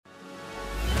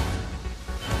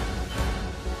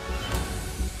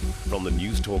From the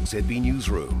News Talk ZB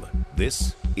Newsroom,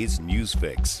 this is News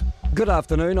Fix. Good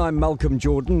afternoon, I'm Malcolm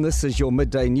Jordan. This is your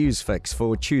Midday News Fix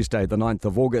for Tuesday the 9th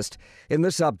of August. In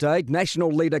this update,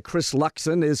 National leader Chris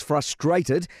Luxon is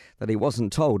frustrated that he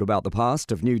wasn't told about the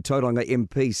past of new Tauranga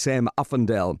MP Sam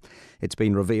Uffindell. It's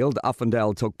been revealed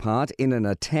Uffindell took part in an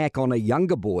attack on a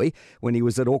younger boy when he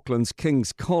was at Auckland's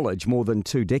King's College more than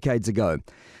 2 decades ago.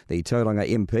 The Tauranga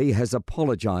MP has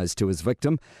apologised to his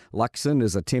victim. Luxon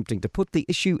is attempting to put the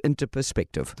issue into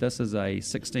perspective. This is a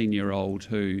 16-year-old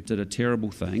who did a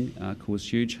terrible thing, caused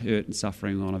huge hurt and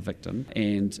suffering on a victim,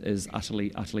 and is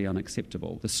utterly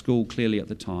unacceptable. The school clearly at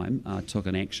the time took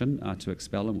an action to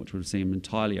expel him, which would seem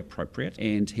entirely appropriate,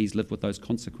 and he's lived with those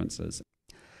consequences.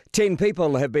 10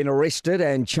 people have been arrested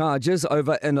and charges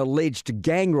over an alleged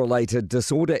gang-related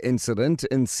disorder incident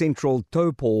in central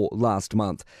Taupo last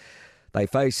month. They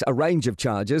face a range of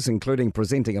charges, including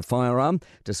presenting a firearm,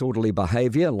 disorderly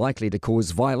behaviour likely to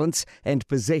cause violence, and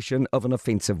possession of an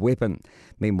offensive weapon.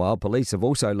 Meanwhile, police have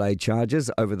also laid charges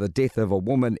over the death of a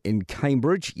woman in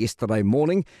Cambridge yesterday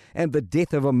morning and the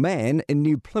death of a man in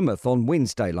New Plymouth on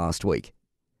Wednesday last week.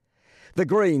 The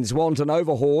Greens want an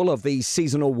overhaul of the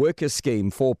seasonal worker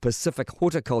scheme for Pacific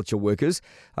horticulture workers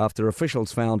after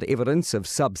officials found evidence of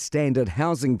substandard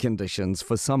housing conditions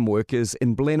for some workers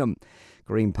in Blenheim.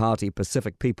 Green Party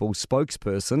Pacific People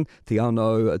spokesperson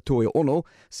Tiano Toeono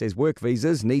says work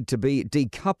visas need to be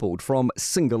decoupled from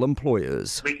single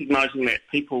employers. Recognising that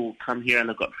people come here and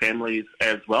they've got families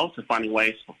as well, so finding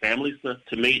ways for families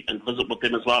to meet and visit with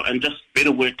them as well, and just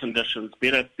better work conditions,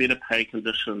 better pay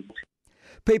conditions.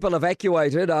 People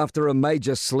evacuated after a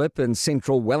major slip in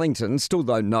central Wellington still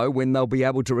don't know when they'll be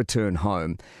able to return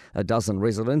home. A dozen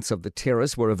residents of the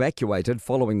terrace were evacuated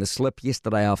following the slip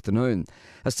yesterday afternoon.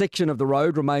 A section of the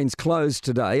road remains closed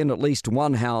today and at least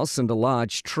one house and a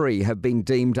large tree have been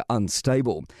deemed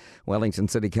unstable. Wellington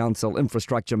City Council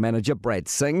Infrastructure Manager Brad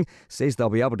Singh says they'll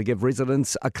be able to give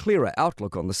residents a clearer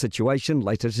outlook on the situation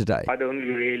later today. I'd only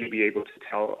really be able to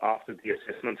tell after the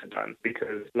assessments are done,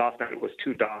 because last night it was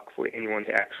too dark for anyone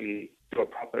to actually do a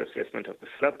proper assessment of the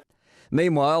slip.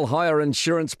 Meanwhile, higher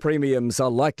insurance premiums are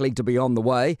likely to be on the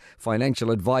way. Financial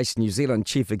Advice New Zealand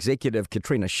Chief Executive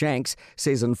Katrina Shanks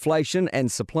says inflation and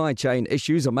supply chain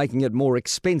issues are making it more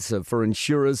expensive for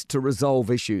insurers to resolve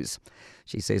issues.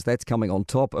 She says that's coming on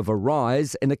top of a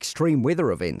rise in extreme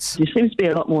weather events. There seems to be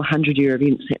a lot more 100-year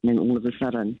events happening all of a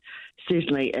sudden.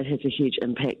 Certainly it has a huge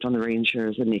impact on the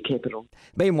reinsurers and their capital.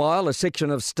 Meanwhile, a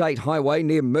section of state highway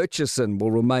near Murchison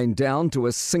will remain down to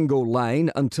a single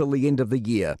lane until the end of the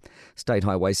year. State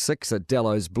Highway 6 at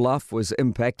Dellows Bluff was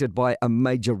impacted by a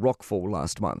major rockfall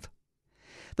last month.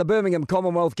 The Birmingham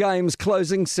Commonwealth Games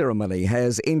closing ceremony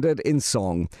has ended in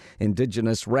song.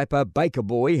 Indigenous rapper Baker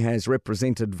Boy has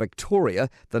represented Victoria,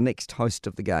 the next host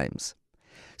of the Games.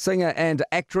 Singer and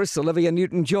actress Olivia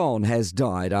Newton-John has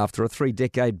died after a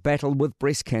 3-decade battle with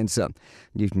breast cancer.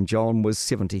 Newton-John was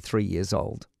 73 years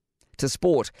old. To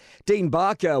sport, Dean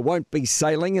Barker won't be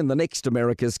sailing in the next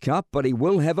America's Cup, but he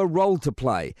will have a role to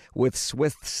play with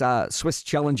Swiss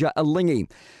challenger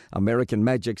Alinghi. American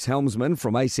Magic's helmsman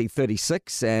from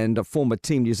AC36 and a former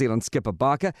Team New Zealand skipper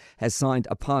Barker has signed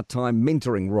a part-time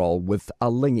mentoring role with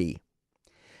Alinghi.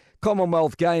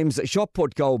 Commonwealth Games shot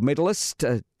put gold medalist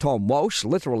Tom Walsh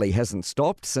literally hasn't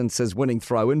stopped since his winning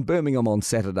throw in Birmingham on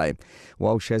Saturday.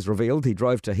 Walsh has revealed he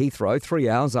drove to Heathrow 3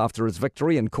 hours after his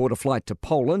victory and caught a flight to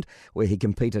Poland, where he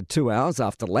competed 2 hours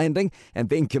after landing, and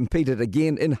then competed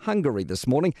again in Hungary this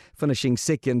morning, finishing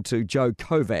second to Joe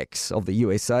Kovacs of the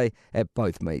USA at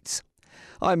both meets.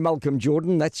 I'm Malcolm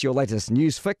Jordan. That's your latest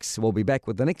news fix. We'll be back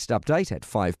with the next update at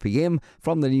 5 p.m.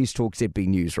 from the News Talk ZB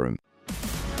Newsroom.